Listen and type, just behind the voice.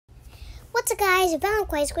What's up guys,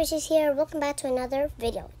 Valentine Squishies here. Welcome back to another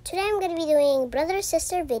video. Today I'm going to be doing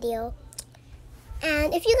brother-sister video.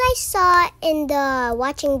 And if you guys saw in the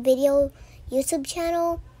watching video YouTube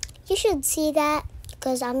channel, you should see that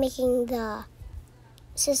because I'm making the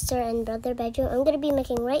sister and brother bedroom. I'm going to be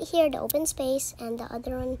making right here the open space and the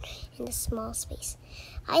other one in the small space.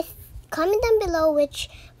 Comment down below which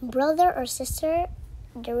brother or sister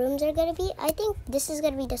the rooms are going to be. I think this is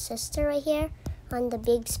going to be the sister right here on the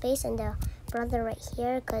big space and the brother right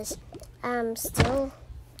here because I'm still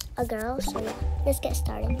a girl. So yeah, let's get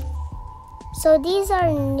started. So these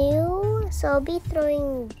are new, so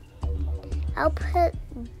I'll put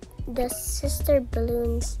the sister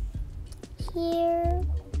balloons here.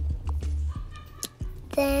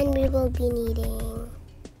 Then we will be needing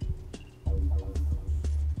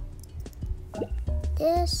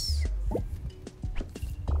this.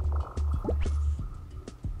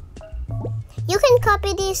 You can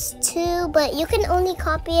copy these too, but you can only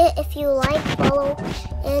copy it if you like, follow,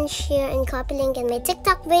 and share, and copy link in my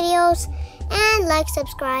TikTok videos, and like,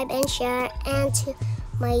 subscribe, and share, and to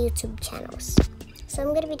my YouTube channels. So I'm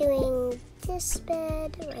going to be doing this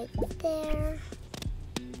bed right there,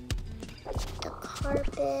 the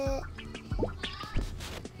carpet,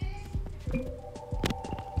 okay,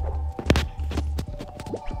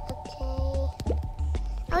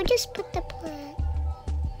 I'll just put the plant.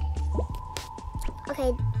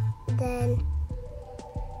 Okay, then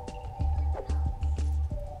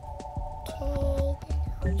I'll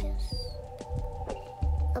just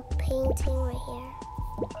a painting right here.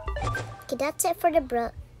 Okay, that's it for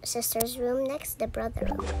the sister's room. Next, the brother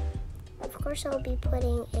room. Of course, I'll be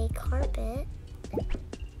putting a carpet.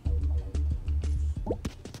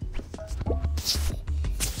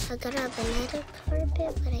 I got a banana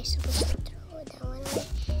carpet, but I'm supposed to throw that one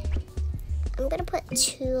away. I'm gonna put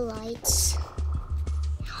 2 lights.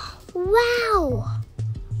 Wow!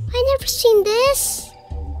 I never seen this.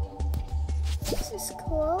 This is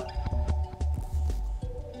cool.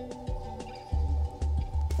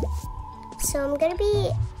 So I'm gonna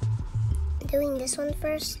be doing this one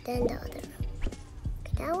first, then the other one.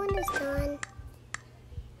 Okay, that one is done.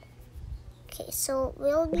 Okay, so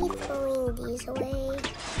we'll be throwing these away.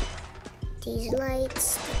 These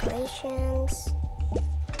lights, decorations.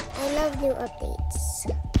 I love new updates.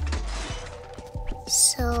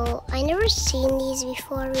 So I never seen these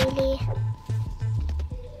before really.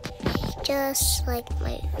 Just like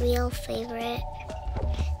my real favorite.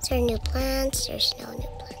 Is there new plants? There's no new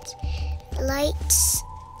plants. Lights.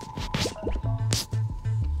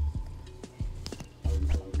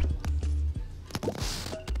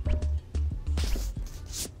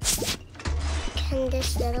 Can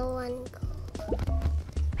this little one go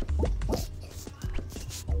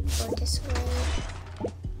this way?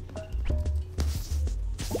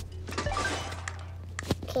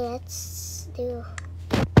 Okay, let's do,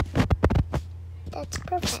 that's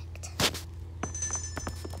perfect.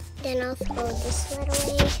 Then I'll throw this light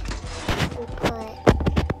away and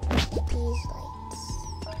put these lights.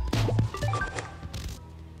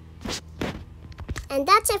 And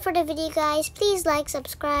that's it for the video, guys. Please like,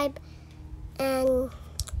 subscribe, and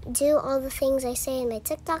do all the things I say in my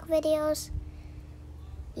TikTok videos.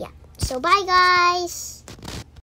 Yeah, so bye guys.